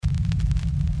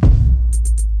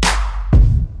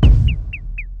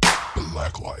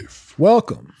Life.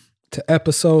 Welcome to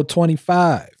episode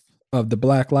 25 of the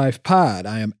Black Life Pod.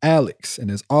 I am Alex,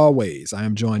 and as always, I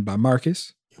am joined by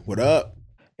Markus. What up?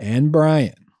 And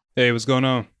Bryan. Hey, what's going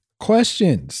on?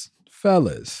 Questions,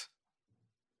 fellas.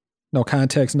 No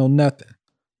context, no nothing.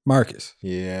 Markus.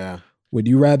 Yeah. Would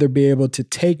you rather be able to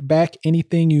take back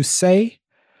anything you say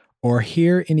or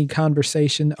hear any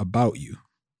conversation about you?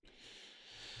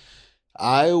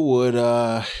 I would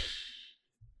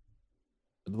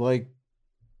like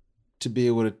to be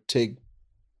able to take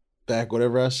back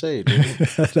whatever I say, dude.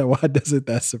 Why doesn't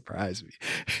that surprise me?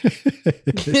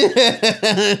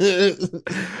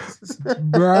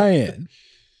 Bryan,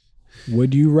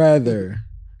 would you rather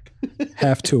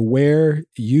have to wear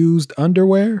used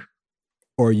underwear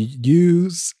or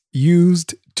use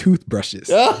used toothbrushes?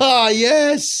 Oh,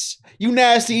 yes. You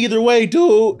nasty either way,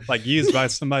 dude. Like used by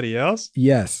somebody else?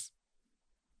 Yes.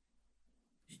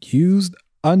 Used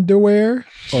underwear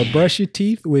or brush your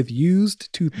teeth with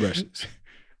used toothbrushes?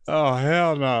 Oh,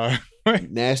 hell no.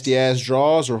 Nasty ass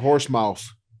draws or horse mouth?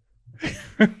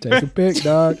 Take a pick,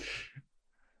 dog.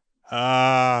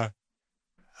 I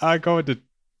go with the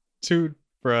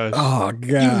toothbrush. Oh, God.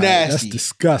 You nasty. That's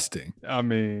disgusting. I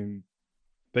mean,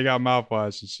 they got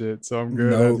mouthwash and shit, so I'm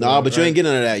good. No. Nah, but you ain't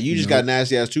getting none of that. You just Nope. got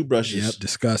nasty ass toothbrushes. Yep,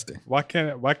 disgusting. Why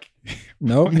can't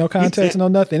Nope, no context, no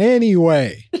nothing.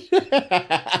 Anyway,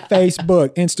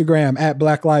 Facebook, Instagram at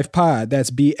Black Life Pod.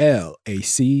 That's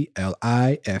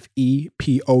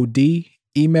BLACLIFEPOD.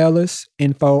 Email us,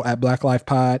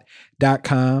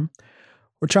 info@blacklifepod.com.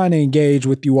 We're trying to engage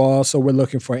with you all, so we're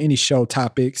looking for any show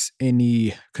topics,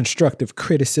 any constructive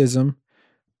criticism.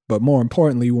 But more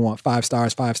importantly, we want 5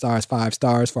 stars, 5 stars, 5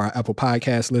 stars for our Apple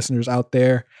Podcast listeners out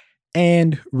there.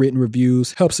 And written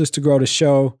reviews. Helps us to grow the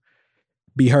show,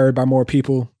 be heard by more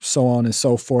people, so on and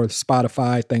so forth.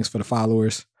 Spotify, thanks for the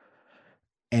followers.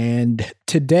 And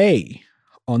today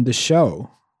on the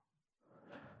show,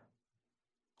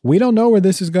 we don't know where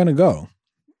this is going to go.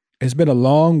 It's been a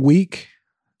long week,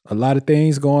 a lot of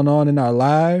things going on in our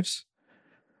lives.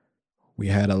 We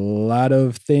had a lot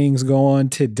of things go on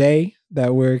today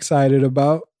that we're excited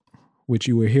about, which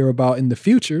you will hear about in the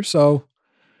future. So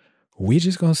we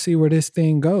just going to see where this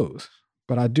thing goes.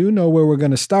 But I do know where we're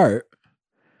going to start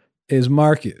is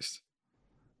Markus.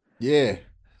 Yeah.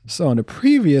 So in the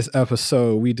previous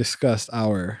episode, we discussed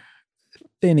our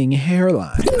thinning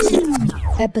hairlines.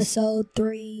 Episode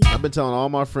 3. I've been telling all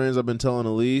my friends, I've been telling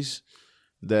Elise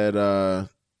that I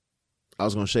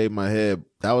was going to shave my head.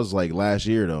 That was like last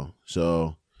year though.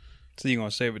 So you gonna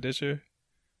shave it this year?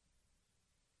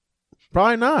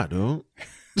 probably not, dude.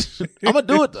 I'm going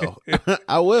to do it though.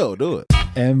 I will do it.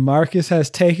 And Markus has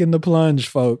taken the plunge,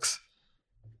 folks.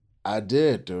 I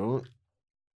did, dude.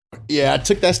 Yeah, I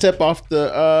took that step off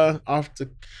the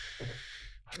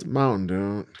mountain,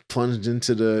 dude. Plunged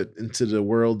into the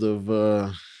world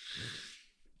of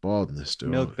baldness, dude.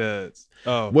 Milk duds.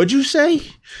 Oh. What'd you say?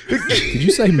 Did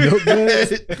you say milk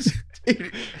duds?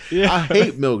 Yeah. I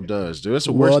hate milk duds, dude. That's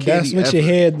the worst Well, candy that's what ever. your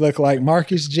head look like.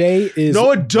 Markus J is No,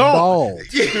 it don't. bald.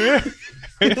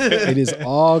 It is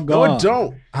all No, gone. it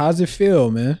don't. How's it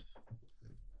feel, man?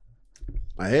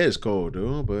 My head is cold,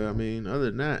 dude. But I mean,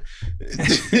 other than that,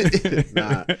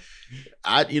 nah.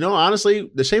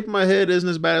 Honestly, the shape of my head isn't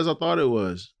as bad as I thought it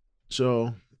was.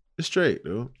 So it's straight,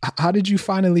 dude. How did you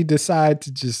finally decide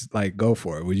to just like go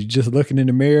for it? Were you just looking in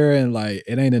the mirror and like,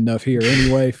 it ain't enough here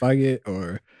anyway, fuck it?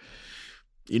 Or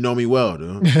You know me well,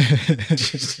 dude.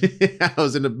 I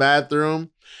was in the bathroom.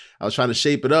 I was trying to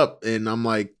shape it up, and I'm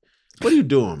like, "What are you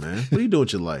doing, man? What are you doing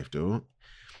with your life, dude?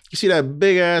 You see that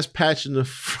big ass patch in the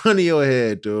front of your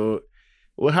head, dude?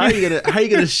 Well, how are you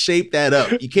gonna shape that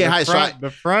up? You can't hide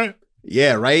The front?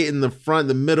 Yeah, right in the front,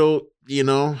 the middle. You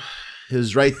know,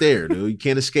 is right there, dude. You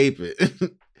can't escape it.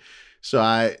 So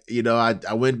I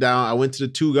went down. I went to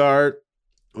the 2-guard,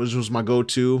 which was my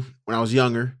go-to when I was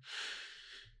younger.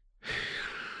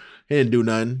 It didn't do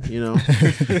nothing, you know.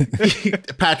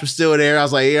 The patch was still there. I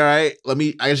was like, all right,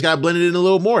 I just got to blend it in a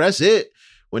little more. That's it.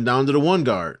 Went down to the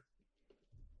 1-guard.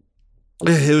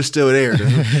 It was still there.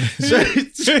 So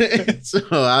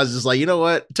I was just like, you know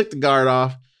what? Took the guard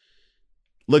off.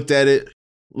 Looked at it.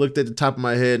 Looked at the top of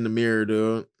my head in the mirror,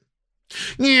 dude.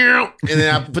 And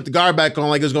then I put the guard back on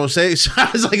like it was going to say. So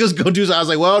I was like, it was going to do so. I was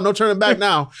like, well, no turning back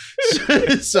now.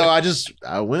 So I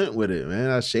went with it, man.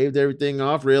 I shaved everything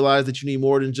off, realized that you need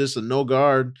more than just a no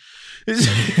guard.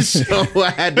 So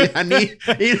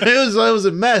it was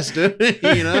a mess, dude.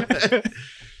 You know?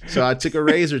 So I took a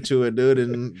razor to it, dude,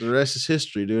 and the rest is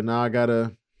history, dude. Now I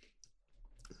gotta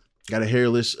Got a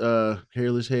hairless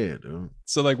head, dude.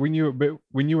 So like when you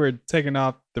were taking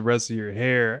off the rest of your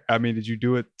hair, I mean, did you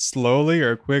do it slowly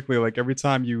or quickly? Like every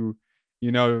time you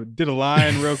did a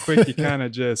line real quick, you kind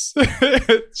of just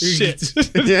shit.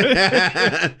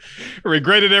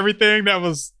 Regretted everything that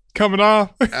was coming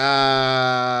off.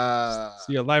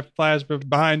 See your life flash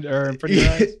behind or in front of your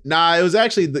eyes? Nah, it was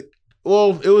actually it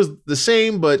was the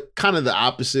same, but kind of the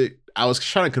opposite. I was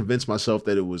trying to convince myself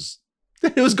that it was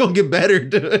gonna get better,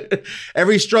 dude.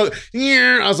 Every stroke,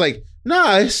 I was like,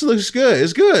 nah, this looks good.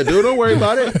 It's good, dude. Don't worry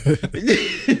about it.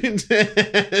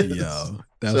 Yo,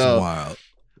 that's wild.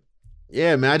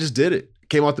 Yeah, man, I just did it.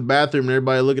 Came out the bathroom and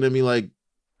everybody looking at me like,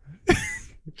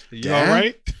 you all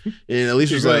right? And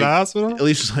Elise was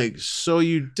like, so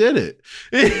you did it.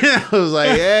 And I was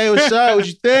like, hey, what's up? What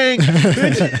you think?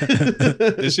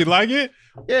 Did she like it?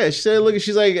 Yeah, she said, look,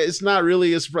 she's like, it's not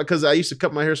really a surprise because I used to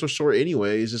cut my hair so short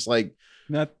anyway. It's just like,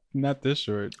 not this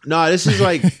short. No, this is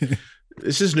like,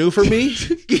 this is new for me.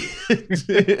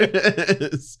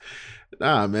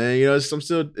 Nah, man,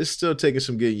 it's still taking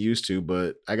some getting used to,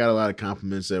 but I got a lot of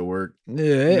compliments at work.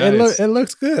 Yeah, it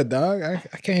looks good, dog. I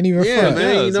can't even front.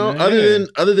 Man,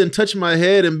 other than touching my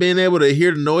head and being able to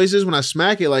hear the noises when I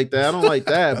smack it like that, I don't like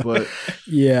that. But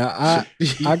yeah,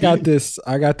 I got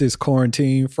this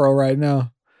quarantine fro right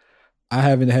now. I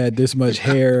haven't had this much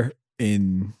hair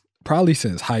in probably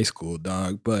since high school,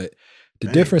 dog. But the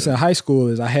difference in high school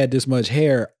is I had this much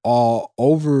hair all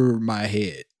over my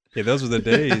head. Yeah, those were the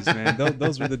days, man.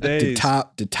 Those were the days.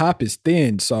 The top is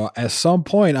thin, so at some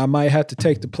point I might have to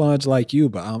take the plunge like you,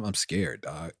 but I'm scared,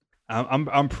 dog.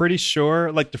 I'm pretty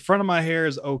sure. Like the front of my hair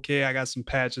is okay. I got some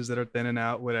patches that are thinning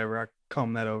out. Whatever. I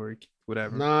comb that over.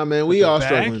 Whatever. Nah, man, we all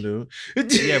struggling, dude.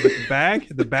 Yeah, but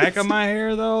the back of my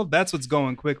hair though, that's what's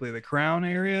going quickly. The crown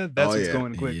area, that's what's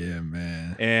going quickly. Yeah,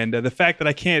 man. And the fact that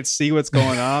I can't see what's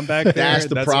going on back there, that's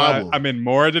the problem. Why I'm in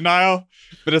more denial.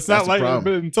 But it's not like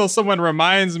until someone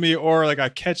reminds me, or like I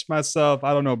catch myself,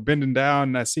 I don't know, bending down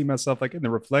and I see myself like in the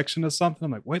reflection of something.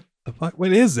 I'm like, what the fuck?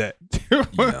 What is that?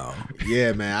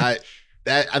 Yeah, man.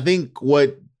 I think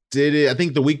what did it? I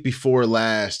think the week before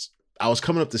last, I was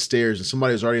coming up the stairs and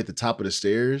somebody was already at the top of the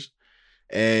stairs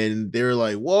and they were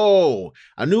like, whoa,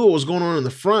 I knew what was going on in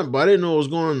the front, but I didn't know what was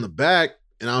going on in the back.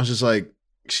 And I was just like,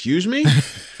 excuse me?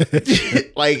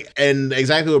 Like, and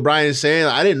exactly what Bryan is saying,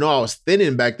 I didn't know I was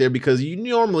thinning back there because you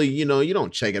normally, you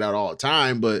don't check it out all the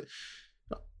time, but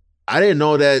I didn't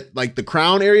know that like the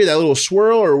crown area, that little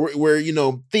swirl or where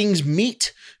things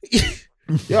meet.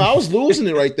 I was losing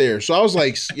it right there. So I was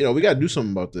like, we got to do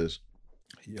something about this.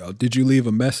 Yo, did you leave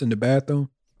a mess in the bathroom?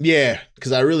 Yeah,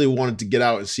 because I really wanted to get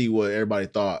out and see what everybody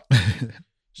thought.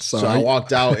 So I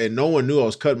walked out and no one knew I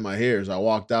was cutting my hair. So I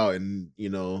walked out and,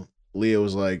 Leah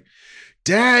was like,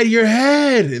 Dad, your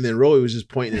head. And then Roy was just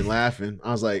pointing and laughing.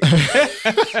 I was like,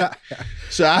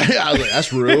 so I was like,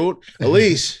 that's rude.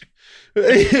 Elise, what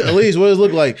does it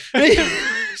look like?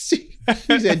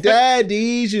 She said,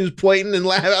 Daddy. She was pointing and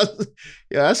laughing.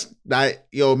 That's not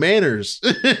manners.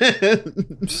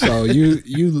 So you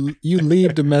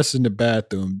leave the mess in the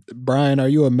bathroom. Bryan, are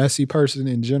you a messy person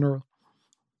in general?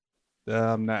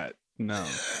 I'm not. No,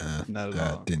 not at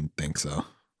all. I didn't think so.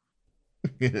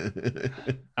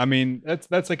 I mean,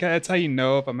 that's how you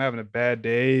know if I'm having a bad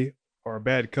day or a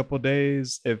bad couple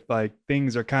days, if like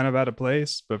things are kind of out of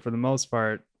place. But for the most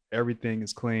part, everything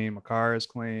is clean. My car is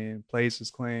clean. Place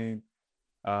is clean.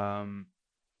 Yeah.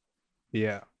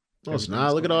 No, it's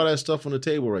not. Look at all that stuff on the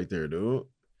table right there, dude.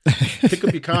 Pick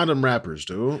up your condom wrappers,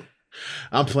 dude.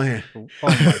 I'm playing. Oh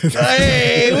my God.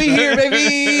 Hey, we here,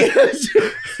 baby.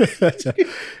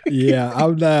 Yeah,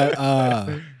 I'm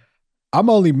not. I'm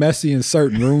only messy in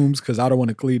certain rooms because I don't want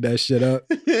to clean that shit up.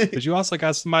 But you also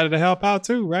got somebody to help out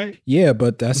too, right? Yeah,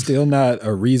 but that's still not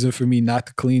a reason for me not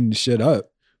to clean the shit up.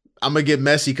 I'm gonna get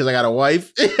messy because I got a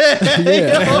wife.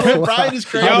 Yeah. Bryan is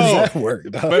crazy. How does that work,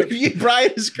 dog?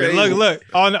 Bryan is crazy. Look.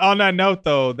 On that note,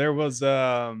 though, there was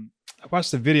I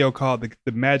watched a video called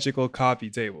the Magical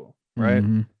Coffee Table, right?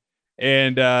 Mm-hmm.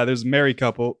 And there's a married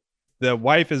couple. The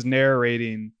wife is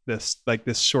narrating this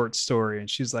short story, and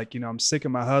she's like, I'm sick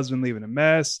of my husband leaving a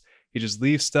mess. He just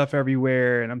leaves stuff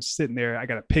everywhere, and I'm sitting there. I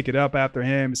gotta pick it up after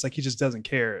him. It's like he just doesn't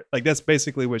care. Like that's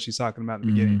basically what she's talking about in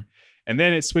the beginning. And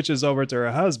then it switches over to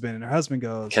her husband, and her husband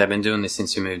goes, "Okay, I've been doing this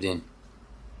since we moved in.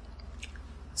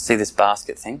 See this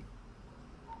basket thing?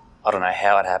 I don't know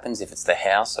how it happens, if it's the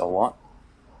house or what,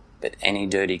 but any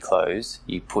dirty clothes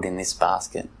you put in this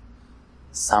basket,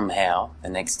 somehow the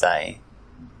next day,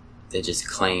 they're just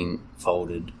clean,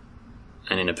 folded,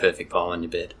 and in a perfect pile on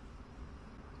your bed.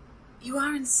 You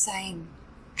are insane.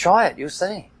 Try it, you'll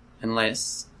see.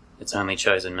 Unless it's only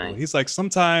chosen me." He's like,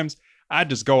 sometimes I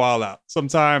just go all out.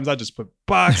 Sometimes I just put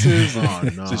boxes,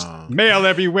 just mail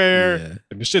everywhere,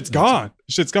 and the shit's gone.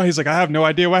 The shit's gone. He's like, I have no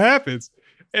idea what happens.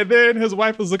 And then his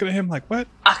wife was looking at him like, what?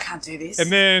 I can't do this.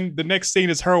 And then the next scene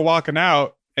is her walking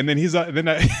out. And then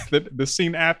the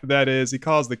scene after that is he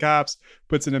calls the cops,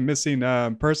 puts in a missing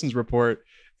persons report.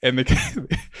 And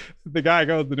the guy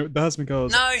goes, the husband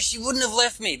goes, No, she wouldn't have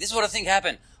left me. This is what I think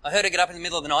happened. I heard her get up in the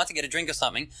middle of the night to get a drink or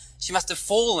something. She must have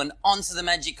fallen onto the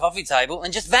magic coffee table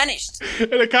and just vanished.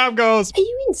 And the cop goes, Are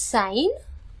you insane?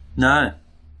 No,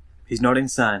 he's not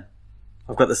insane.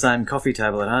 I've got the same coffee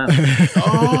table at home.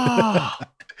 Oh,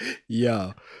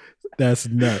 Yo, that's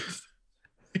nuts.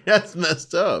 that's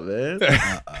messed up, man.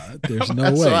 There's no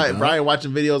That's way. right. Huh? Brian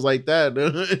watching videos like that,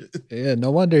 dude. Yeah,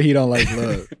 no wonder he don't like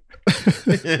love.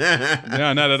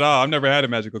 no, not at all. I've never had a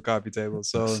magical coffee table.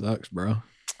 So Sucks, bro.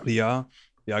 y'all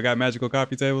got magical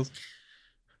coffee tables?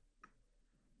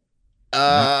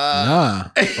 Nah.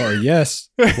 Or yes.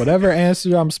 Whatever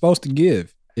answer I'm supposed to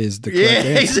give is the correct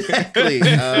answer. Exactly.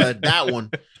 That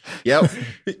one. Yep.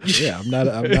 Yeah, I'm not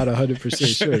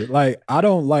 100% sure. Like, I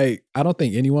don't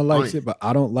think anyone likes it, but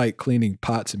I don't like cleaning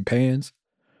pots and pans.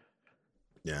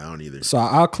 Yeah, I don't either. So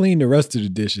I'll clean the rest of the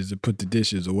dishes and put the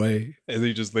dishes away. And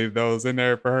you just leave those in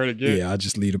there for her to get? Yeah, I'll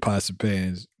just leave the pots and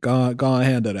pans. Go on,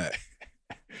 handle that.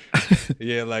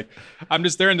 Yeah, like I'm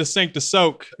just there in the sink to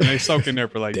soak, and they soak in there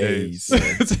for like days.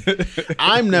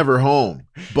 I'm never home,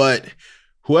 but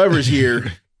whoever's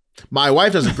here, my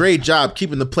wife does a great job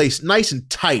keeping the place nice and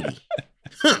tidy.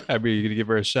 I mean, you gonna give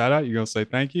her a shout out? You gonna say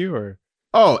thank you or?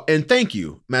 Oh, and thank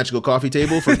you, Magical Coffee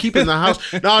Table, for keeping the house.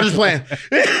 No, I'm just playing.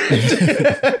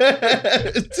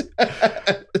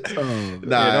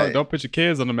 Yeah, don't put your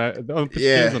kids on the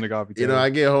kids on the coffee table. You know, I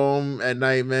get home at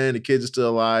night, man. The kids are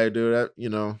still alive, dude.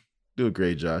 Do a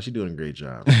great job. She's doing a great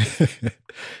job.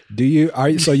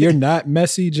 So you're not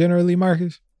messy generally,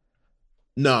 Marcus?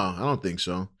 No, I don't think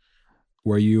so.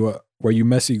 Were you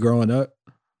messy growing up?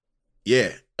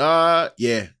 Yeah.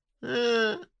 Yeah.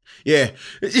 Yeah.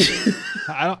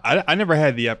 I never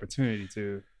had the opportunity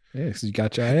to. Yeah, because you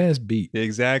got your ass beat.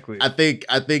 Exactly. I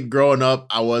think growing up,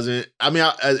 I wasn't. I mean,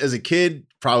 as a kid,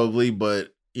 probably, but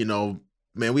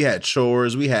man, we had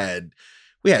chores. We had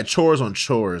chores on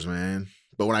chores, man.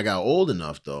 But when I got old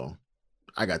enough, though,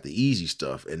 I got the easy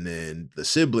stuff, and then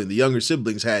the younger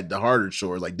siblings had the harder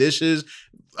chores, like dishes,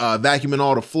 vacuuming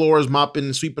all the floors,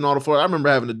 mopping, sweeping all the floors. I remember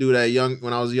having to do that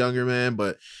when I was younger, man.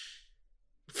 But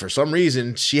for some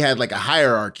reason, she had like a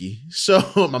hierarchy. So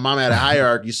my mom had a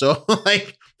hierarchy. So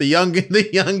like the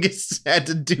youngest had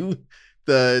to do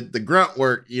the grunt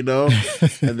work, and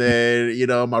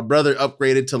then my brother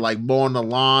upgraded to like mowing the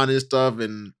lawn and stuff,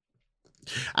 and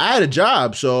I had a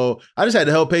job, so I just had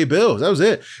to help pay bills. That was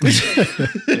it.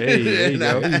 Hey, there you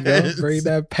go. Bring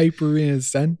that paper in,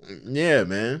 son. Yeah,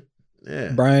 man.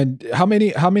 Yeah. Brian, how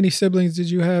many siblings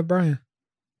did you have, Brian?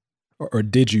 Or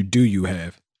do you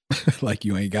have? Like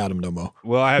you ain't got them no more.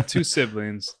 Well, I have two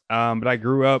siblings, but I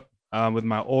grew up with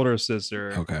my older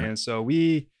sister. Okay. And so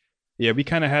we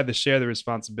kind of had to share the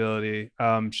responsibility.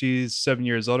 She's 7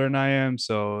 years older than I am.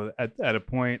 So at a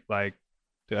point, like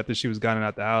after she was gone and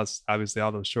out the house, obviously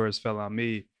all those chores fell on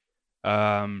me.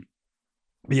 But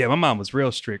yeah, my mom was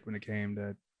real strict when it came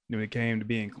to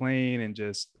being clean and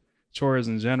just chores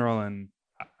in general. And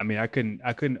I mean, I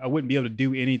wouldn't be able to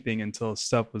do anything until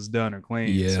stuff was done or clean.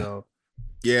 Yeah. So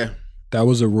yeah, that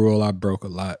was a rule I broke a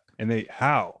lot. And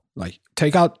how? Like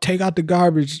take out the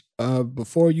garbage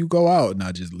before you go out, and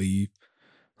I just leave.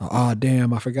 Oh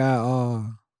damn, I forgot.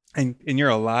 Oh, and you're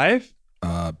alive?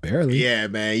 Barely. Yeah,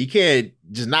 man, you can't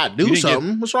just not do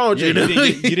something. What's wrong with you? You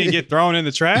didn't get thrown in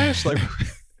the trash? Like,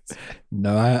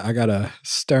 no, I got a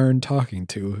stern talking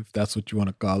to, if that's what you want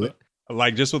to call it.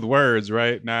 Like just with words,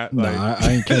 right? Not no, like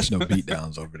I ain't catch no beat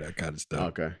downs over that kind of stuff.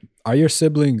 Okay. Are your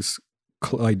siblings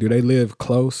do they live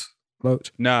close,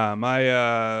 Loach? Nah,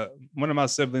 my one of my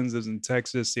siblings lives in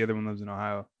Texas. The other one lives in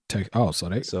Ohio. So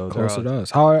they closer to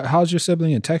us. How's your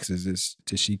sibling in Texas?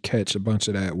 Did she catch a bunch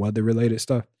of that weather related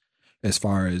stuff as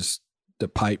far as the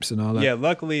pipes and all that? Yeah,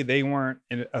 luckily they weren't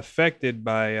affected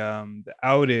by the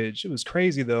outage. It was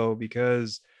crazy though,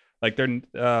 because like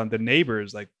the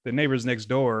neighbors next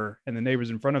door and the neighbors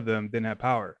in front of them didn't have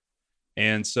power,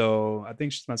 and so I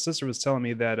think my sister was telling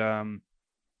me that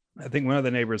I think one of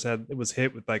the neighbors was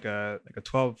hit with like a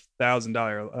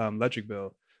 $12,000 electric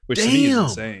bill, which to me is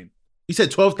insane. You said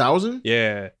 12,000?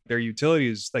 Yeah, their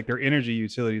utilities, like their energy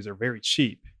utilities, are very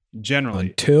cheap generally.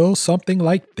 Until something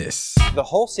like this. The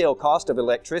wholesale cost of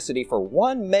electricity for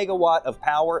 1 megawatt of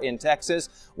power in Texas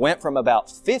went from about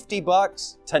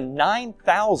 $50 to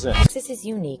 $9,000. Texas is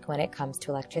unique when it comes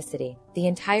to electricity. The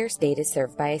entire state is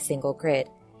served by a single grid.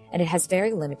 and it has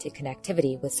very limited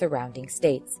connectivity with surrounding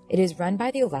states. It is run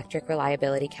by the Electric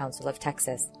Reliability Council of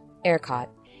Texas, ERCOT.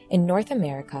 In North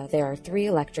America, there are 3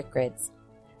 electric grids: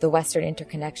 the Western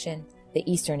Interconnection, the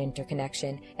Eastern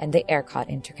Interconnection, and the ERCOT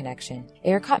Interconnection.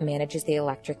 ERCOT manages the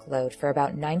electric load for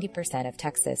about 90% of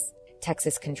Texas.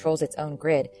 Texas controls its own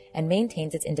grid and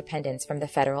maintains its independence from the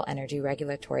Federal Energy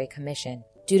Regulatory Commission.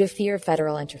 Due to fear of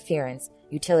federal interference,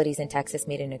 utilities in Texas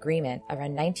made an agreement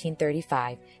around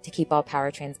 1935 to keep all power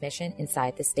transmission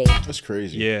inside the state. That's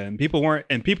crazy. Yeah, and people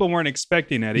weren't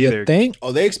expecting that You either. think?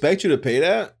 Oh, they expect you to pay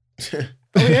that?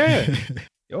 Oh yeah.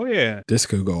 Oh yeah. This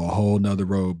could go a whole nother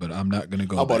road, but I'm not gonna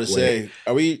go. I'm about to that way. say,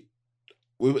 are we?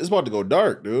 It's about to go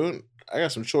dark, dude. I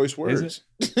got some choice words.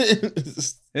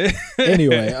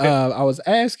 Anyway, I was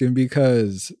asking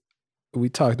because we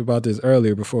talked about this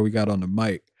earlier before we got on the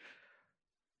mic.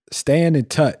 Staying in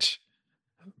touch.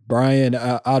 Bryan,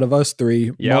 out of us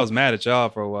 3. Yeah, I was mad at y'all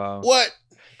for a while. What?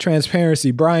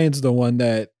 Transparency. Bryan's the one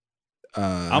that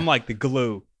I'm like the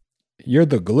glue. You're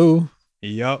the glue.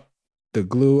 Yup. The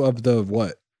glue of the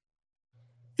what?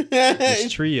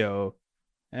 This trio.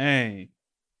 Hey.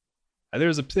 I'm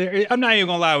not even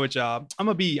gonna lie with y'all. I'm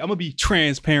gonna be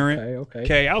transparent.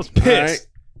 Okay. I was pissed. Right.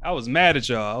 I was mad at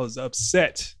y'all. I was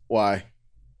upset. Why?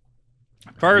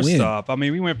 First off, I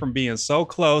mean, we went from being so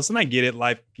close, and I get it.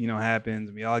 Life,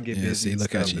 happens. We all get busy. See, and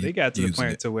look stuff, at you but it got to the using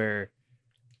point it. to where,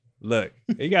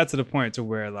 it got to the point to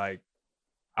where, like,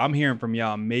 I'm hearing from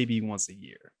y'all maybe once a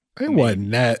year. It Maybe.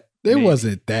 wasn't that. It Maybe.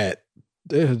 wasn't that.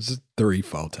 It was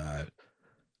 3-4 times.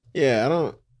 Yeah, I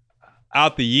don't.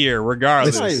 Out the year,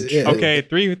 regardless. It's not even Okay,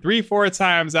 3-4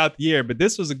 times out the year, but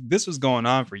this was going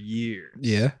on for years.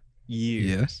 Yeah. Years.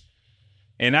 Yes.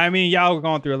 And I mean, y'all were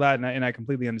going through a lot, and I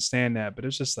completely understand that. But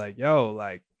it's just like, yo,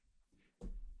 like,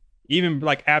 even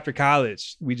like after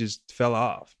college, we just fell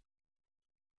off.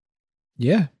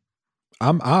 Yeah.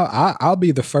 I'll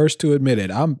be the first to admit it.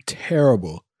 I'm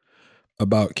terrible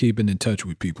about keeping in touch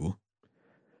with people.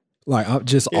 Like, I'm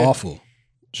just awful.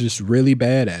 Just really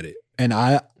bad at it. And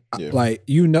like,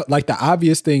 the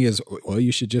obvious thing is, well,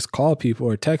 you should just call people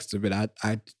or text them, but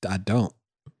I don't.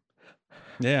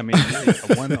 Yeah, I mean,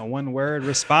 a one word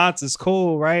response is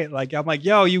cool, right? Like, I'm like,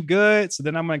 yo, you good? So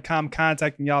then I'm gonna come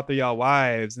contacting y'all through y'all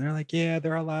wives, and they're like, yeah,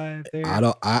 they're alive.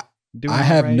 I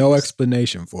have no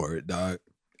explanation for it, dog.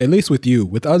 At least with you.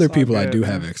 With other It's all people, I good, do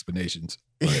man. have explanations.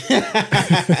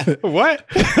 What?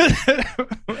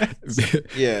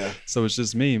 Yeah. So it's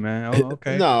just me, man. Oh,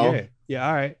 okay. No. Yeah.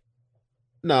 All right.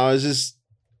 No, it's just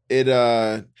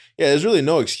there's really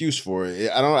no excuse for it.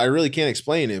 I really can't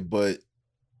explain it, but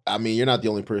I mean, you're not the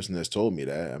only person that's told me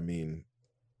that. I mean,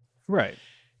 Right.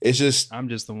 it's just I'm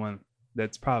just the one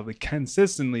that's probably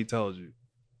consistently told you.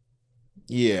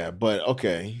 yeah, but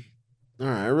okay. All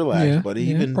right, relax, Yeah, buddy.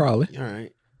 yeah, Even probably. all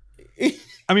right.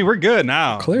 I mean, we're good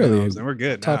now. Clearly. You know what I'm saying? We're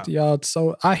good now. Talk to y'all.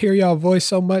 So I hear y'all voice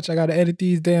so much. I got to edit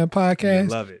these damn You podcasts.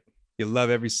 love it. You love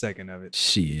every second of it.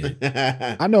 Shit.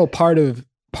 I know part of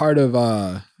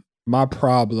my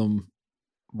problem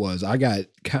was I got,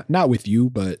 not with you,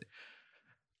 but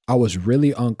I was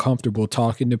really uncomfortable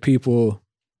talking to people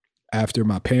after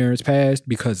my parents passed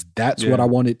because that's what I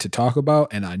wanted to talk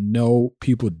about. And I know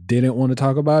people didn't want to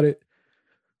talk about it.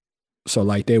 So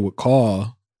like they would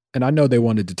call and I know they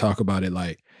wanted to talk about it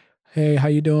like, hey, how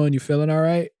you doing? You feeling all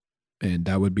right? And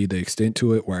that would be the extent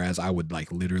to it. Whereas I would like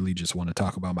literally just want to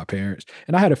talk about my parents.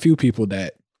 And I had a few people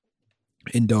that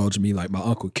indulged me, like my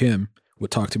Uncle Kim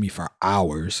would talk to me for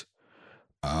hours.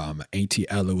 Auntie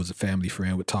Ella was a family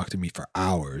friend, would talk to me for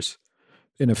hours.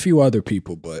 And a few other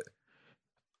people, but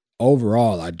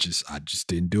overall, I just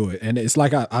didn't do it. And it's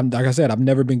like I'm like I said, I've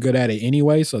never been good at it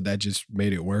anyway, so that just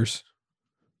made it worse.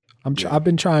 I've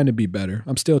been trying to be better.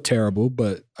 I'm still terrible,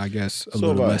 but I guess a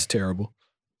little less terrible.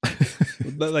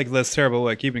 Like less terrible,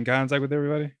 what, keeping contact with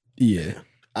everybody? Yeah.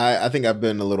 I think I've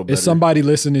been a little better. If somebody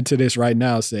listening to this right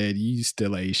now said, you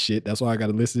still ain't shit, that's why I got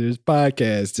to listen to this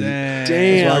podcast. Damn,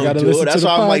 that's why I got to listen that's to the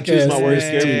why podcast. I'm like choosing my words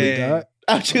carefully, dog.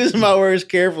 I'm choosing my words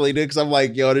carefully, dude, because I'm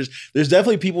like, yo, there's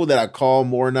definitely people that I call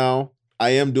more now.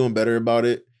 I am doing better about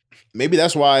it. Maybe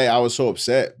that's why I was so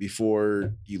upset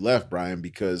before you left, Bryan,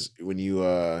 because when you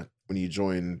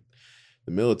joined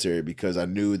the military, because I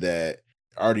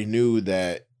already knew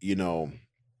that, you know,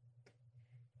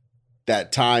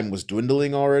 that time was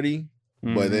dwindling already.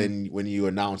 Mm-hmm. But then when you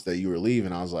announced that you were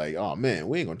leaving, I was like, oh man,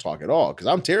 we ain't gonna talk at all because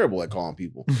I'm terrible at calling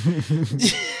people.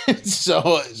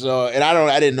 so and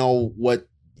I didn't know what,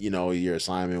 you know, your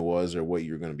assignment was or what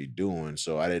you were gonna be doing.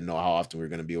 So I didn't know how often we were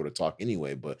gonna be able to talk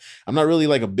anyway. But I'm not really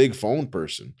like a big phone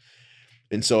person.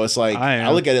 And so it's like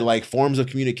I look at it like forms of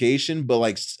communication, but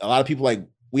like a lot of people, like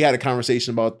we had a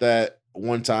conversation about that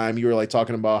one time you were like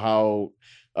talking about how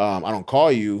I don't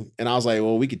call you, and I was like,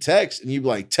 well, we could text, and you'd be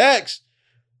like, text.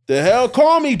 The hell,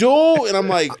 call me, dude. And I'm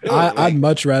like, I'd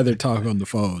much rather talk on the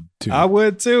phone too. I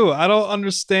would too. I don't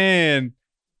understand.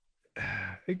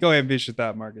 Go ahead and finish your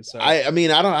thought, Marcus. Sorry. I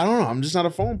mean, I don't know. I'm just not a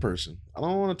phone person. I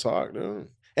don't want to talk, dude.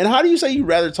 And how do you say you'd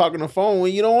rather talk on the phone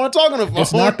when you don't want to talk on the phone?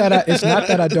 It's not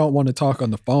that I don't want to talk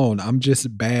on the phone. I'm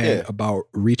just bad about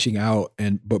reaching out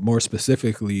but more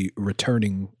specifically,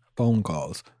 returning phone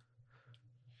calls.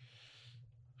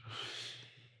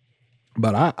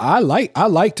 But I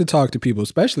like to talk to people,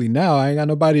 especially now. I ain't got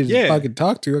nobody to fucking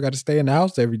talk to. I got to stay in the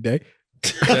house every day.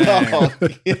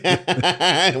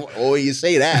 Oh, you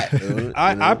say that.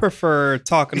 I prefer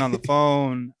talking on the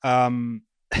phone.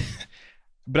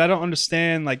 But I don't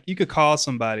understand. Like, you could call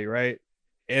somebody, right?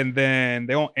 And then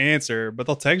they won't answer, but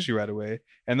they'll text you right away.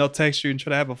 And they'll text you and try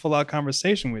to have a full out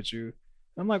conversation with you.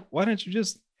 I'm like, why didn't you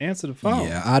just answer the phone?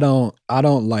 Yeah, I don't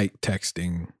like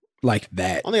texting like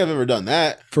that. I don't think I've ever done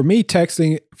that. For me, I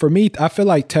feel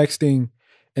like texting,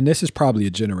 and this is probably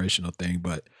a generational thing,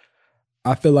 but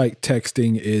I feel like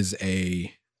texting is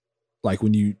like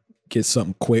when you get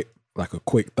something quick, like a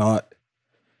quick thought.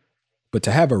 But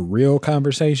to have a real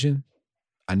conversation,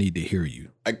 I need to hear you.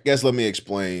 I guess let me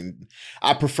explain.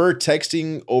 I prefer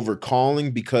texting over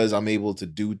calling because I'm able to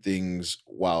do things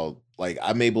while, like,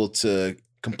 I'm able to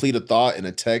complete a thought in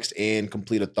a text and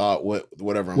complete a thought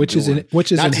whatever I'm doing.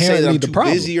 Which is not inherently to say that I'm the too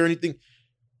problem. busy or anything.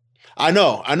 I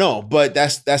know, but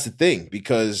that's the thing,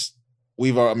 because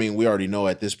we already know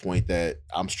at this point that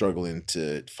I'm struggling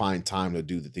to find time to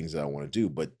do the things that I want to do.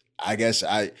 But I guess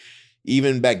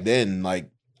even back then, like,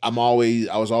 I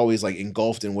was always like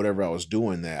engulfed in whatever I was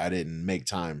doing that I didn't make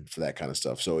time for that kind of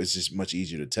stuff. So it's just much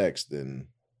easier to text than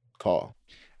call.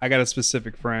 I got a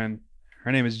specific friend.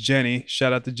 Her name is Jenny.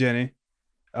 Shout out to Jenny.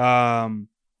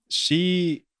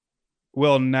 She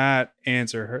will not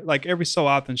answer her. Like, every so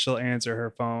often she'll answer her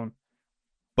phone,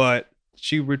 but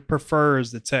she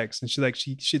prefers the text. And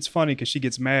it's funny because she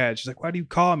gets mad. She's like, why do you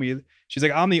call me? She's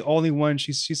like, I'm the only one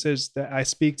she says that I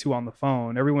speak to on the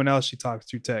phone. Everyone else she talks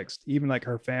through text, even like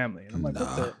her family. And I'm like,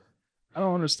 I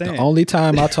don't understand. The only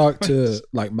time I talk to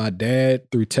like my dad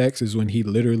through text is when he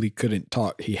literally couldn't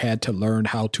talk. He had to learn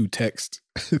how to text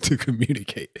to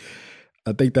communicate.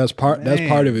 I think that's part of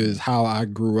it, is how I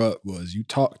grew up, was you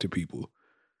talk to people.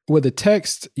 With a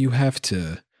text, you have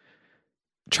to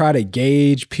try to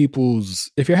gauge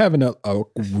people's, if you're having a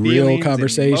real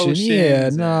conversation.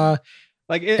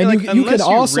 Like, you can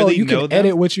also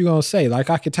edit what you're gonna say. Like,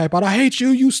 I could type out, I hate you,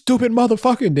 you stupid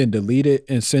motherfucker, and then delete it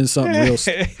and send something real.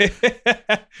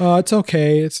 Oh, it's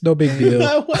okay, it's no big deal.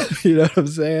 You know what I'm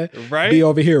saying? Right? Be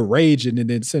over here raging and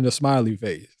then send a smiley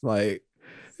face. Like,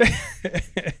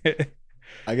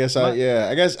 I guess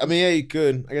you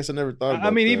could. I guess I never thought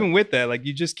about that. Even with that, like,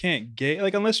 you just can't gauge,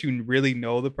 like, unless you really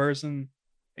know the person,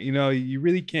 you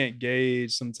really can't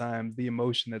gauge sometimes the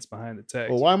emotion that's behind the text.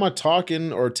 Well, why am I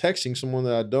talking or texting someone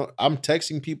that I don't? I'm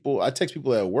texting people. I text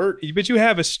people at work. But you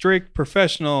have a strict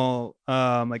professional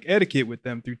like etiquette with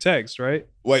them through text, right?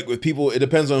 Like, with people, it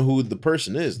depends on who the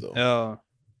person is, though. Oh.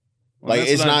 Well, like,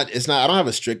 it's not, I don't have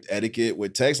a strict etiquette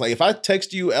with text. Like, if I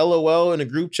text you LOL in a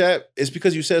group chat, it's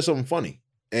because you said something funny.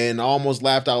 And I almost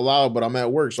laughed out loud, but I'm at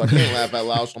work, so I can't laugh out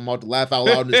loud. So I'm about to laugh out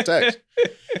loud in this text.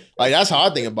 Like, that's how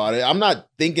I think about it. I'm not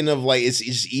thinking of, like, it's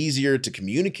easier to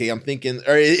communicate. I'm thinking,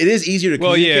 or it is easier to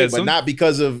communicate, but not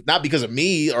because of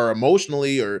me or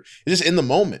emotionally, or it's just in the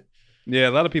moment. Yeah,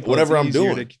 a lot of people, whatever I'm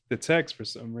doing, the text for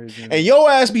some reason. And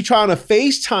your ass be trying to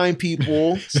FaceTime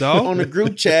people on the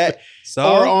group chat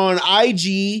or on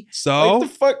IG. So like,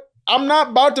 the fuck, I'm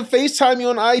not about to FaceTime you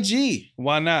on IG.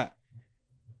 Why not?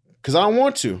 Because I don't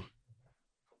want to.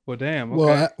 Well, damn.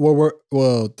 Okay.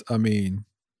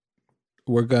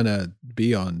 We're gonna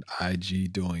be on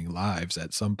IG doing lives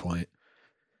at some point,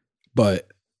 but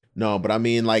no. But I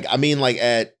mean, like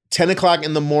at 10 o'clock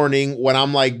in the morning when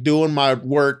I'm like doing my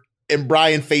work and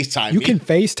Bryan FaceTime. You can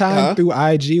FaceTime through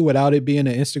IG without it being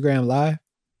an Instagram live.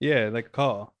 Yeah, like a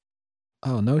call.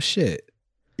 Oh, no shit.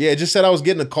 Yeah, it just said I was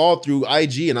getting a call through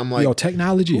IG, and I'm like, yo,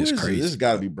 technology is crazy. This has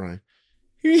got to be Bryan.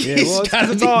 Yeah, well,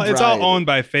 it's all owned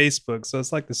by Facebook, so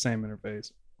it's like the same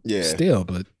interface. Yeah, still,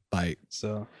 but like,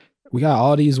 so we got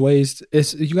all these ways.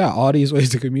 You got all these ways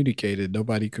to communicate, and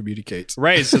nobody communicates.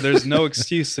 Right. So there's no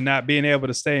excuse to not being able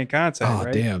to stay in contact. Oh,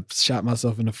 right? Damn! Shot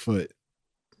myself in the foot.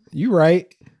 You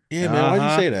right? Yeah, man.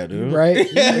 Why'd you say that, dude?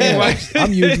 Right? Yeah.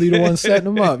 I'm usually the one setting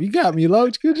them up. You got me,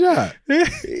 Loach. Good job. You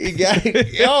got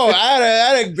it. Yo, I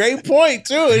had a great point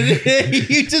too.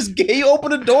 You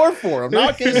opened the door for him. Now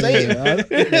I can't say it.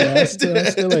 I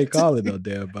still ain't calling no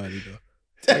damn body though.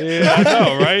 Yeah, I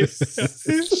know, right?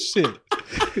 Shit.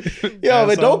 Yo,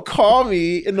 man, don't call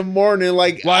me in the morning.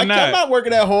 Like, Why not? I'm not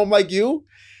working at home like you.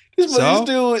 This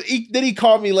dude, he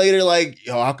called me later like,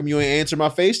 yo, how come you ain't answer my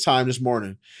FaceTime this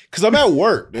morning? Because I'm at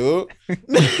work, dude.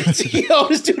 Yo,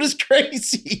 this dude is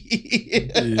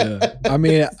crazy. Yeah. I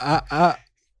mean,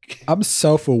 I'm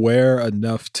self-aware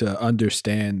enough to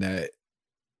understand that,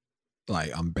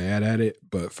 like, I'm bad at it,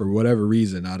 but for whatever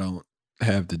reason, I don't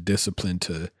have the discipline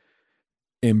to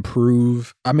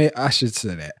improve. I mean, I should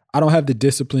say that. I don't have the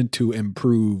discipline to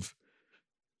improve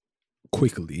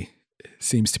quickly. It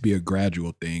seems to be a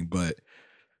gradual thing, but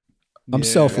I'm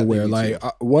self-aware. Like,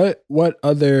 what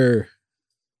other,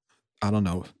 I don't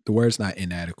know, the word's not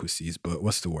inadequacies, but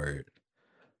what's the word?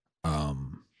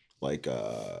 Like,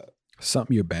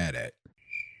 something you're bad at.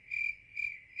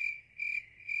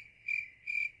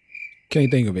 Can't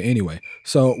think of it anyway.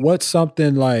 So what's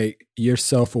something like you're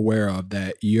self-aware of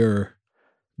that you're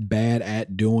bad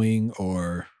at doing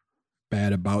or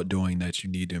bad about doing that you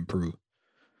need to improve?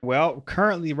 Well,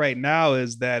 currently right now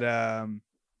is that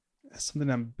something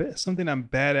I'm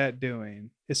bad at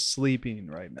doing is sleeping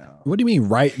right now. What do you mean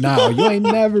right now? You ain't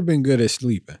never been good at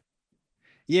sleeping.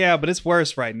 Yeah, but it's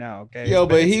worse right now, okay? Yo,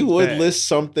 but he would list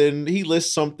something. He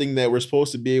lists something that we're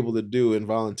supposed to be able to do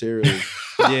involuntarily.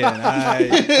 Yeah,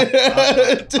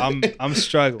 and I'm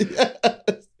struggling.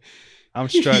 I'm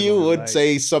struggling. You would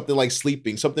say something like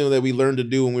sleeping, something that we learned to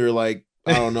do when we were like,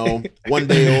 I don't know, 1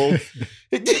 day old.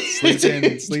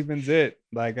 Sleeping's it.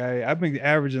 Like I've been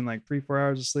averaging like 3-4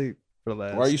 hours of sleep for the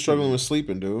last. Why are you struggling with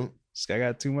sleeping, dude? I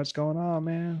got too much going on,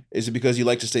 man. Is it because you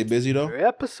like to stay busy though?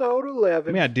 Episode 11.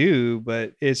 I mean, I do,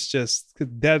 but it's just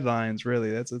deadlines. Really,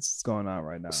 that's what's going on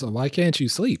right now. So why can't you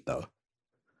sleep though?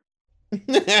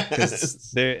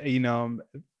 Because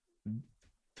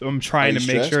I'm trying to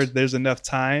make sure there's enough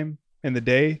time in the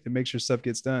day to make sure stuff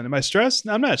gets done. Am I stressed?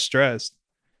 I'm not stressed.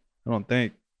 I don't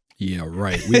think. Yeah,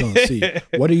 right. We don't see.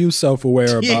 What are you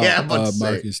self-aware about,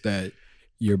 Markus, that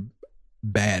you're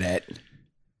bad at?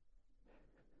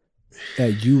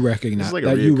 That you recognize, like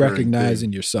thing.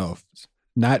 In yourself.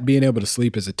 Not being able to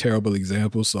sleep is a terrible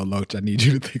example. So, Loach, I need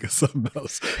you to think of something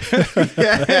else.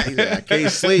 I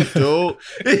can't sleep, dude.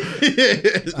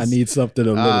 I need something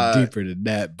a little deeper than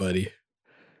that, buddy.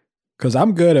 Because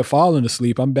I'm good at falling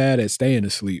asleep. I'm bad at staying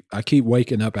asleep. I keep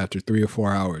waking up after 3 or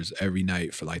 4 hours every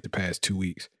night for like the past 2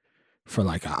 weeks for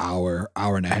like an hour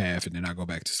and a half, and then I go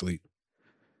back to sleep.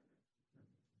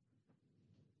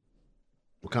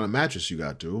 What kind of mattress you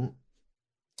got, dude?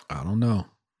 I don't know.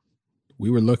 We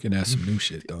were looking at some new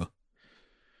shit, though.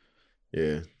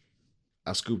 Yeah.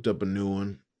 I scooped up a new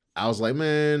one. I was like,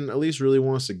 man, Elise really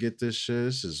wants to get this shit.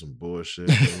 This is some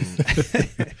bullshit.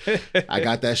 I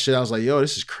got that shit. I was like, yo,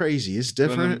 this is crazy. It's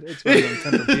different. It's one of them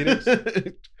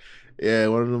Tempur-Pedics. Yeah,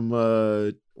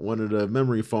 one of the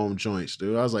memory foam joints,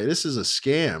 dude. I was like, this is a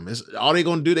scam. All they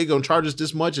gonna do, they gonna charge us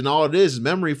this much, and all it is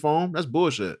memory foam. That's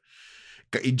bullshit.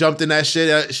 He jumped in that shit.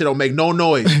 That shit don't make no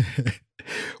noise.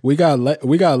 We got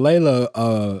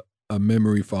Layla a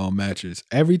memory foam mattress.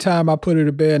 Every time I put her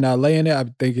to bed and I lay in it,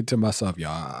 I'm thinking to myself, yo,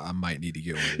 I might need to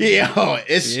get one. Yeah.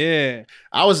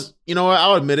 I was, you know what?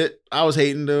 I'll admit it. I was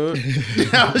hating, dude.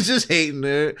 I was just hating,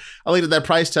 dude. I looked at that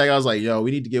price tag. I was like, yo,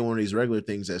 we need to get one of these regular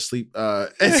things at Sleep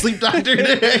Doctor.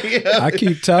 Yeah. I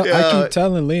keep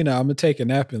telling Lena I'm gonna take a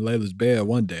nap in Layla's bed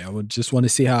one day. I would just want to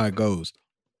see how it goes.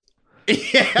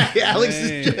 Yeah. Alex,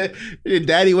 did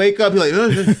Daddy wake up? He's like,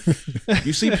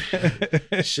 you sleep?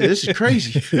 Shit, this is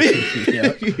crazy.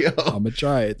 I'm gonna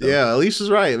try it though. Yeah, Elise was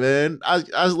right, man. I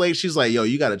was late. She's like, yo,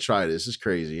 you gotta try this. It's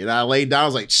crazy. And I laid down. I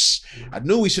was like, shh, I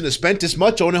knew we shouldn't have spent this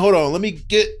much on it. Hold on, let me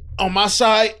get on my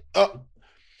side.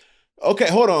 Okay,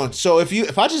 hold on. So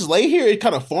if I just lay here, it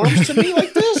kind of forms to me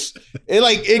like this.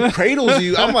 It cradles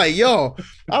you. I'm like, yo,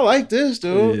 I like this,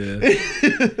 dude.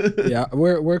 Yeah,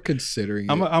 we're considering.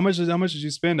 How much did you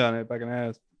spend on it? If I can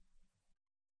ask.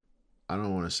 I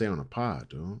don't want to say on a pod,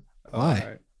 dude. Why?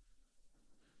 Right.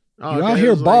 Oh, you out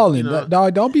here balling,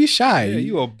 dog. Don't be shy. Yeah,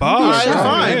 you a baller. All right,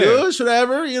 fine, dude.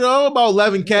 Whatever. About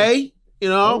 $11K.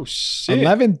 Oh shit.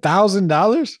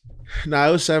 $11,000. Nah,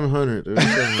 it was 700. It was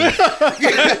 700.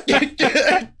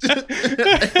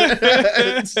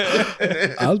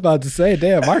 I was about to say,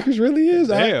 damn, Markus really is.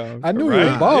 Damn, I knew he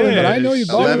was balling, but I didn't know he was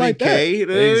balling like that. Dude.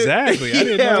 Exactly. I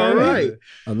didn't know that. Right.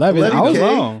 11. I was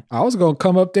wrong. I was gonna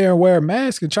come up there and wear a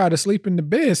mask and try to sleep in the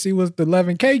bed, see what the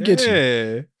 $11K get you.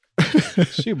 Yeah.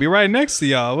 She'll be right next to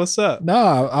y'all. What's up?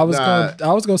 Nah, I was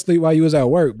gonna sleep while you was at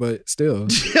work, but still.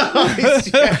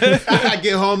 I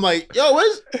get home like, yo,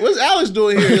 what's Alex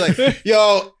doing here? He's like,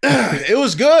 yo, it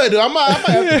was good. I might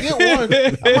have to get one.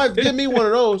 I might get me one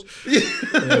of those.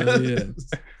 Yeah.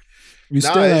 You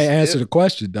still ain't answered the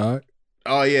question, dog.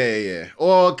 Oh yeah.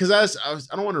 Well, because I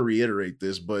don't want to reiterate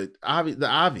this, but the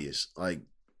obvious, like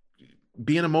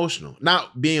being emotional,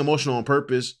 not being emotional on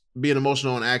purpose, being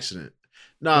emotional on accident.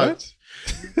 No. What?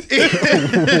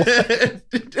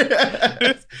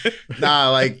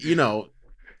 Nah, like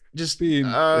just being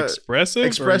expressive,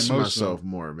 expressing myself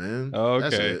more, man. Oh, okay.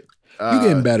 That's it. You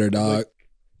getting better, dog.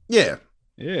 Yeah.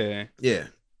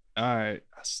 All right.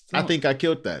 I think I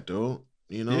killed that, dude.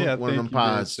 One of them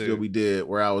pods that we did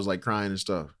where I was like crying and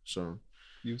stuff. So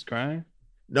you was crying?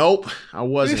 Nope, I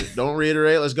wasn't. Don't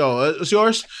reiterate. Let's go. It's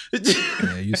yours.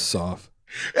 Yeah, you soft.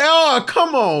 Oh,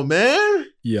 come on, man.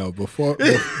 Yo, before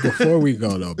we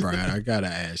go though, Bryan, I gotta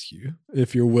ask you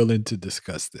if you're willing to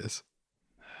discuss this.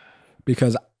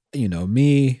 Because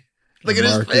me. Look at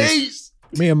his face.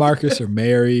 Me and Markus are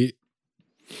married.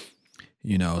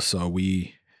 So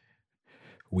we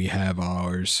have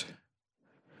ours.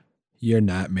 You're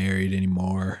not married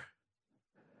anymore.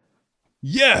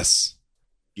 Yes.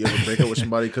 You ever break up with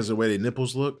somebody because of the way their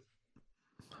nipples look?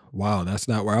 Wow, that's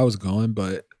not where I was going,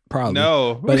 but probably.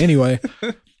 No. But anyway,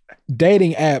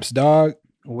 dating apps, dog.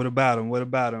 What about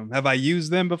them? Have I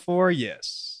used them before?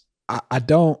 Yes. I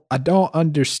don't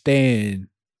understand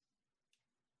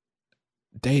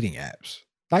dating apps.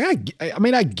 Like I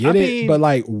get it, but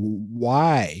like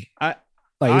why?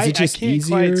 Is it just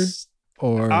easier?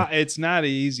 Or it's not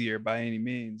easier by any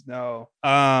means. No.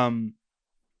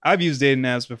 I've used dating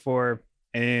apps before,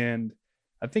 and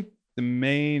I think the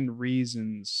main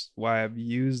reasons why I've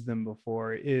used them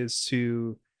before is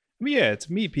to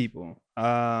meet people.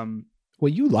 Well,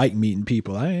 you like meeting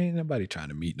people. I ain't nobody trying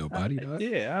to meet nobody.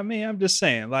 Yeah, I mean, I'm just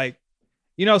saying, like,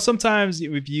 sometimes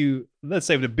if let's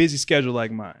say with a busy schedule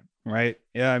like mine, right?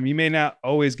 Yeah, you may not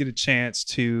always get a chance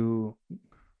to.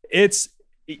 It's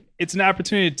an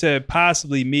opportunity to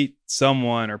possibly meet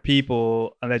someone or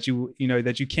people that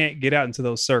that you can't get out into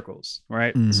those circles,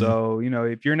 right? Mm-hmm. So,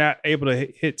 if you're not able to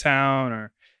hit town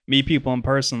or meet people in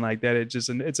person like that,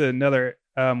 it's another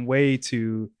way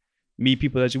to meet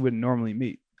people that you wouldn't normally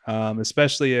meet.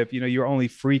 Especially if, you only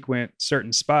frequent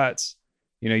certain spots,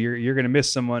 you're going to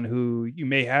miss someone who you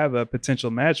may have a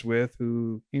potential match with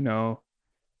who,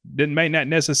 might not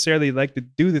necessarily like to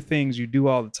do the things you do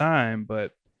all the time,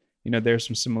 but there's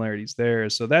some similarities there.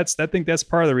 So I think that's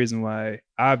part of the reason why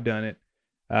I've done it.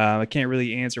 I can't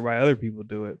really answer why other people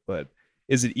do it, but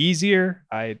is it easier?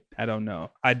 I don't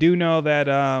know. I do know that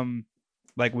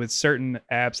like with certain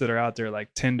apps that are out there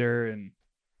like Tinder and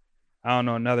I don't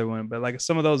know another one, but like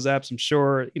some of those apps, I'm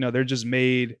sure, they're just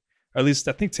made, or at least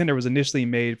I think Tinder was initially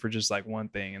made for just like one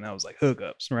thing, and that was like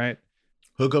hookups, right?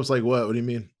 Hookups like what? What do you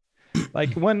mean?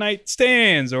 Like one night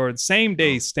stands or same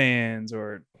day stands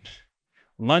or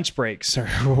lunch breaks or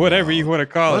whatever you want to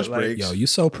call it. Like, yo, you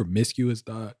so promiscuous,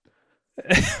 dog.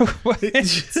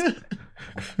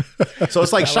 So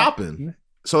it's like shopping.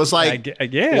 So it's like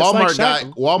Walmart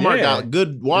got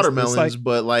good watermelons,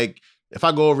 but like if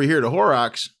I go over here to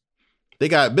Horrocks, they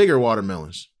got bigger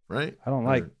watermelons, right? I don't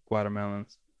like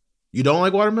watermelons. You don't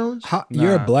like watermelons?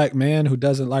 You're a black man who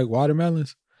doesn't like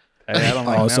watermelons? Hey, I don't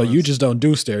like melons. So you just don't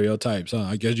do stereotypes, huh?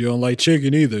 I guess you don't like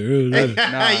chicken either. No, not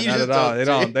at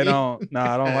all. They don't. No,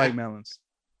 I don't like melons.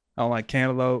 I don't like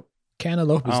cantaloupe.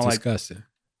 Cantaloupe is disgusting.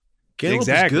 Cantaloupe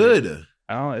is good.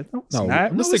 It's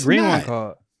not. What's the green one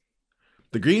called?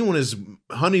 The green one is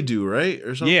honeydew, right?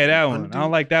 Or something? Yeah, that one. Honeydew? I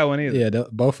don't like that one either. Yeah,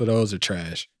 both of those are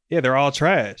trash. Yeah, they're all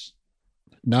trash.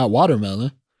 Not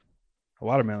watermelon.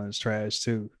 Watermelon is trash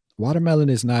too. Watermelon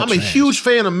is not. I'm a huge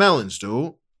fan of melons,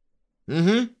 dude.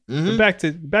 But back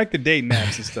to dating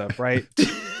apps and stuff, right?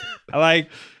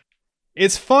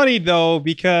 It's funny though,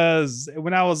 because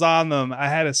when I was on them, I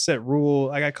had a set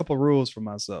rule. I got a couple rules for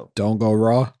myself. Don't go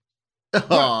raw.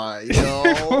 Oh,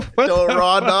 yo, don't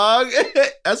raw, dog.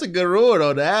 That's a good rule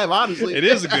though to have, honestly. It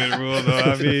is a good rule though.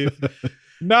 I mean,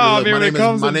 no, when it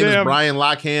comes to my name is Bryan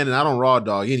Lockhand, and I don't raw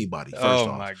dog anybody. First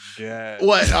off. My god!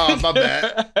 What? Oh, my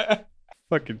bad.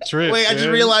 Fucking trip. Wait, I just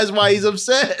realized why he's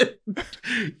upset.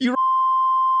 You.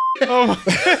 Oh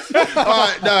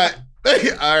my.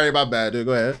 All right, my bad, dude.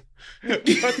 Go ahead. What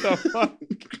the fuck?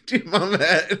 Dude, my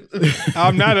bad.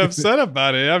 I'm not upset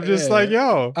about it. I'm just like,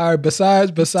 yo. All right,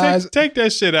 besides take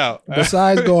that shit out.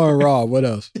 Besides going raw, what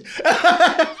else?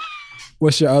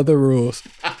 What's your other rules?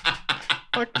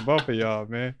 Fuck both of y'all,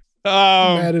 man.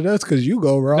 Mad at us because you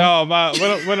go raw. No,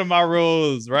 one of my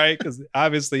rules, right? Because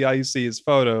obviously all you see is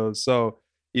photos. So,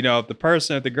 if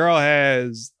the girl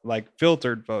has like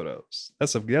filtered photos,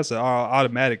 that's an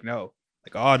automatic no.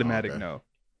 Like automatic no.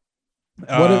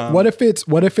 What if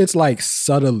it's like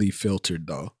subtly filtered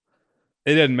though?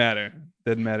 It doesn't matter.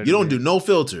 Doesn't matter. You don't do no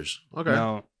filters. Okay.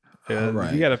 No.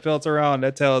 If you got a filter on,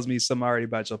 that tells me something already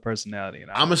about your personality.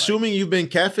 And I'm assuming you've been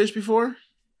catfished before?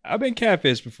 I've been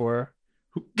catfished before.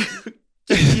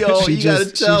 Yo, you gotta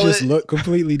tell she just looked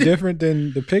completely different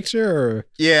than the picture, or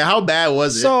yeah, how bad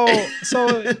was it?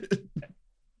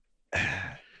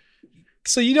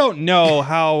 So you don't know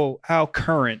how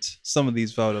current some of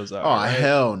these photos are. Oh, right?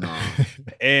 Hell no.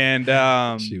 And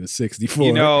she was 64.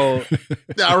 You know,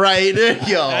 all right,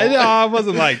 yo. I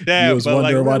wasn't like that. You was but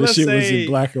wondering why the shit was in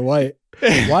black and white.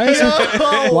 Why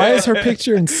is her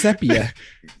picture in sepia?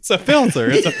 It's a filter.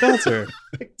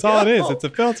 That's all it is. It's a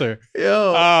filter.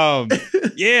 Yo.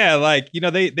 Yeah, like, you know,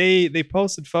 they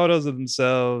posted photos of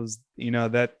themselves, you know,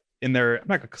 that in their, I'm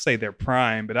not gonna say their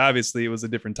prime, but obviously it was a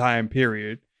different time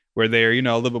period where they're, you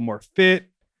know, a little bit more fit.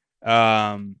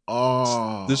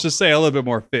 Let's just say a little bit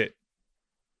more fit.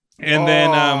 And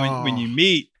then when you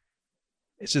meet,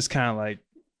 it's just kind of like,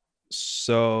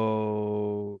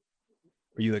 so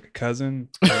are you like a cousin?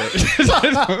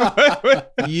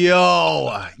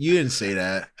 Yo, you didn't say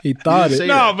that. He thought it.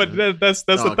 No, but that's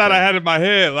the thought I had in my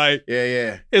head. Like,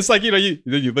 yeah. It's like, you know,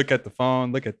 you look at the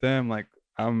phone, look at them, like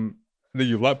then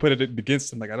you put it against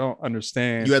them. Like, I don't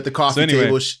understand. You at the coffee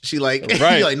table. She like,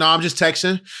 right. You're like, no, I'm just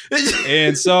texting.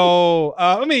 And so,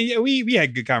 I mean, we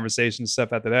had good conversations and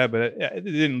stuff after that, but it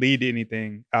didn't lead to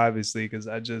anything, obviously, because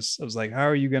I was like, how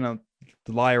are you gonna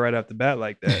lie right off the bat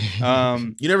like that?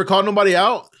 You never called nobody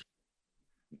out?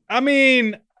 I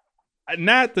mean,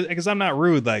 not because I'm not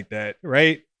rude like that,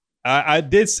 right? I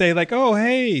did say like, oh,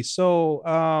 hey, so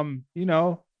you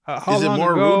know, how is it long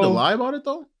more ago? rude to lie about it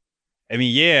though? I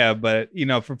mean, yeah, but you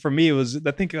know, for me, it was.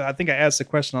 I think I asked a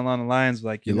question along the lines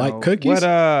like, you know, like cookies?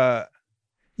 What?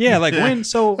 Yeah, like when?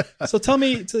 So tell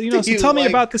me, tell me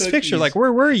about this picture. Like,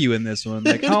 where were you in this one?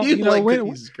 Like, how? You know, like when?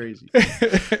 Cookies is crazy.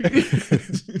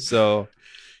 So,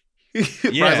 yeah,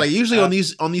 Brian's like usually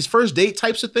on these first date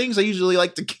types of things, I usually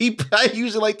like to keep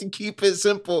it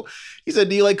simple. He said,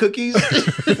 "Do you like cookies?"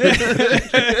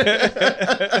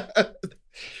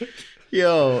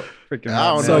 Yo. Freaking I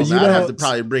don't know. So I have to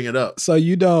probably bring it up. So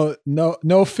you don't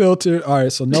no filter. All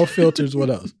right, so no filters. What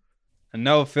else?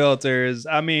 No filters.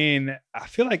 I mean, I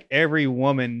feel like every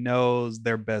woman knows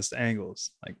their best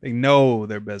angles. Like they know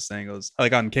their best angles,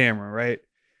 like on camera, right?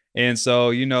 And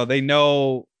so, you know, they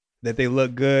know that they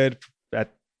look good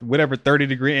at whatever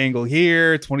 30-degree angle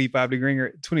here,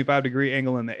 25-degree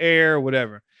angle in the air,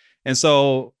 whatever. And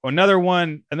so another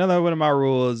one of my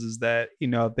rules is that, you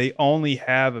know, if they only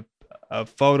have a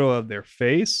photo of their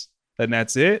face, then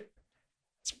that's it.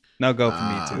 It's no go for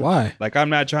me too. Why? Like, I'm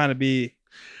not trying to be.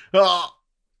 Oh.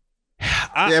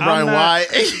 Brian, why?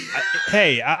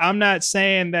 I'm not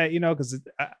saying that, you know, because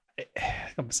I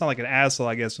sound like an asshole,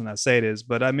 I guess, when I say this.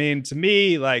 But I mean, to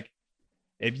me, like,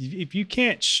 if you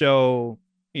can't show,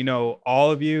 you know,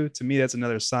 all of you, to me, that's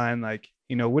another sign. Like,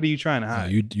 you know, what are you trying to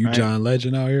hide? You right? John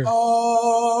Legend out here?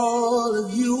 All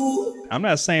of you. I'm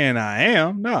not saying I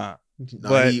am, nah.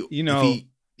 But you know,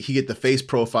 he get the face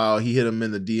profile. He hit him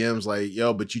in the DMs like,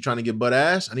 "Yo, but you trying to get butt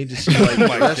ass? I need to see like." Oh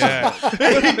my God.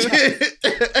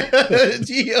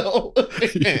 Yo.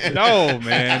 No,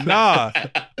 man, nah.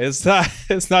 It's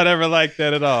not ever like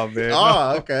that at all, man.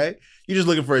 Oh, okay. You're just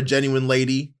looking for a genuine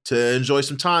lady to enjoy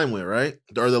some time with, right?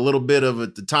 Or the little bit of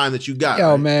the time that you got.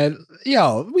 Yo, right? man.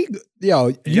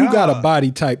 You got a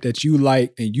body type that you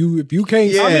like, and if you can't,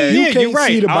 you're right.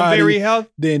 see the body, I'm very health.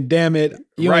 then damn it,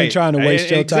 you ain't trying to waste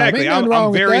your time. Exactly.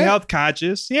 I'm very health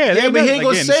conscious. Yeah, but he ain't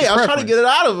gonna say it. I was trying to get it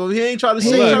out of him. He ain't trying to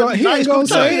say it. He's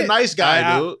a nice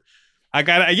guy, dude. I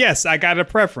got a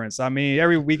preference. I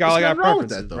mean, we all got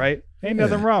preferences, right? Ain't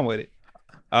nothing wrong with it.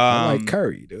 I like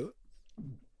curry, dude.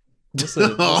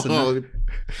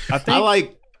 I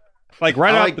think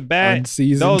right out the bat,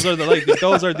 unseasoned. those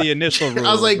are the initial rules.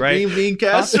 I was like, right? green bean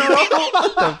casserole.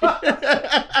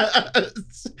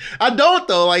 I don't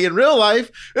though. Like in real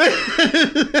life. Oh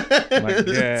my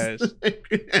gosh.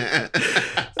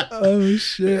 Oh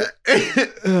shit.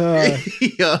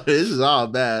 Yo, this is all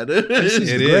bad. It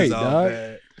is all dog.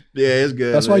 Bad. Yeah, it's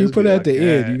good. That's why you put it at the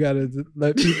end. You gotta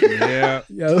let people. You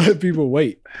gotta let people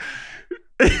wait.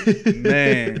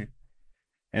 Man.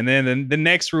 And then the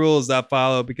next rules I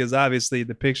follow, because obviously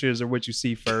the pictures are what you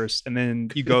see first, and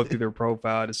then you go through their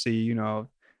profile to see, you know,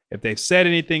 if they've said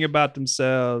anything about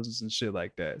themselves and shit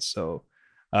like that. So,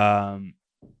 but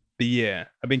yeah,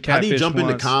 I've been catfished. How do you jump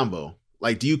into combo?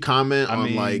 Like, do you comment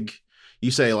on like,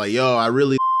 you say like, "Yo, I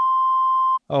really."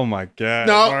 Oh my God!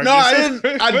 No, I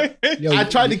didn't. I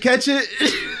tried to catch it.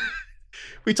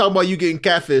 We talking about you getting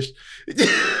catfished.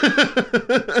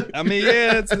 I mean,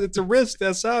 yeah, it's a risk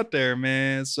that's out there,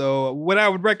 man. So what I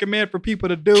would recommend for people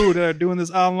to do that are doing this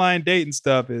online dating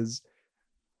stuff is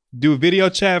do a video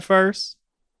chat first,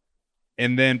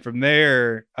 and then from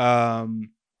there,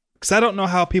 because I don't know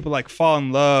how people like fall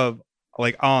in love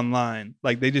like online.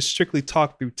 Like they just strictly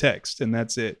talk through text and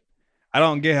that's it. I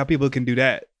don't get how people can do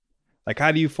that. Like,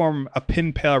 how do you form a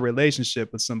pen pal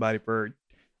relationship with somebody for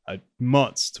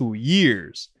months to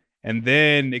years, and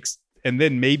then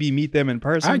maybe meet them in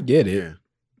person? I get it. Yeah.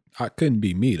 I couldn't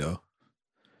be me though.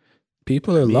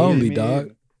 People are lonely,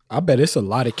 dog. I bet it's a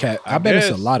lot of I bet it's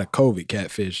a lot of COVID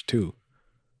catfish too.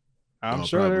 I'm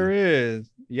sure probably. there is.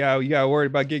 Yeah, you got to worry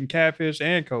about getting catfish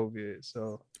and COVID.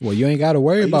 So, well, you ain't got to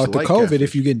worry about the like COVID catfish.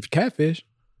 if you get catfish.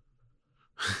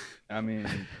 I mean,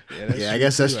 I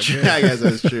guess that's true. I guess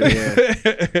that's true. Yeah.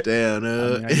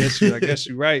 Damn. I guess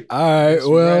you're right. All right.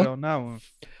 Well, right on that one.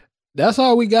 That's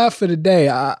all we got for today.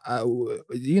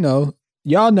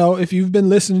 Y'all know if you've been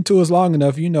listening to us long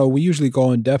enough, we usually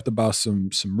go in depth about some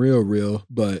real,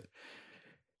 but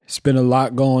it's been a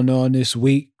lot going on this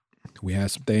week. We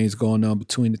had some things going on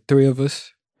between the three of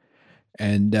us,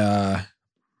 and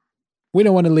we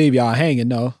don't want to leave y'all hanging,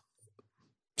 though.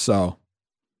 So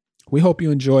we hope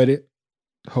you enjoyed it.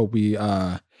 Hope we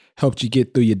helped you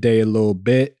get through your day a little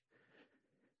bit.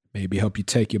 Maybe help you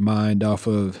take your mind off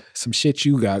of some shit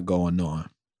you got going on.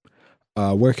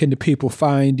 Where can the people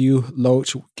find you,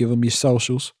 Loach? Give them your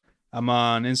socials. I'm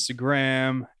on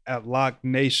Instagram at Lock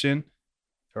Nation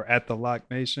or at the Lock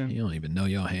Nation. You don't even know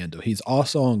your handle. He's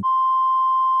also on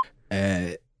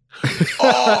at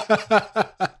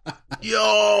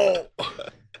Yo.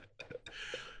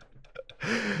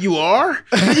 You are?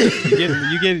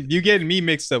 you getting me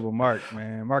mixed up with Mark,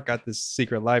 man. Mark got this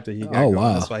secret life that he got going.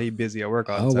 Wow. That's why he's busy at work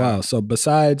all the time. Wow. So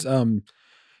besides so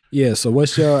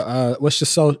what's your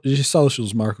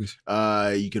socials, Marcus?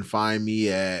 You can find me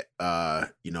at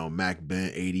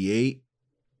MacBent88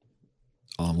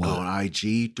 on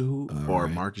IG, dude, or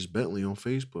right. Marcus Bentley on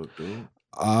Facebook, dude.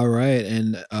 All right,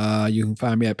 and you can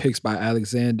find me at Pics by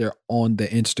Alexander on the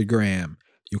Instagram.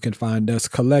 You can find us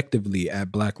collectively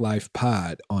at Black Life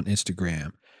Pod on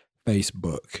Instagram,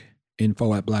 Facebook.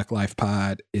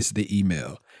 info@blacklifepod is the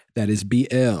email. That is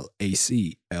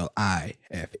BLACLIFEPOD.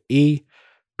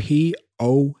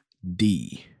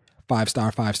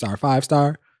 5-star, 5-star,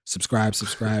 5-star. Subscribe.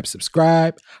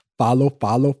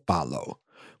 Follow.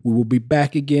 We will be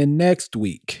back again next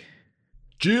week.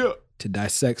 Yeah. To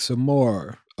dissect some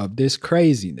more of this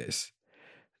craziness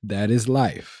that is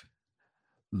life.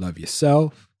 Love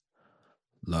yourself.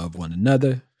 Love one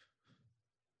another.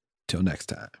 Till next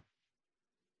time.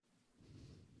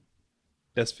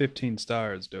 That's 15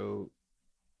 stars, dude.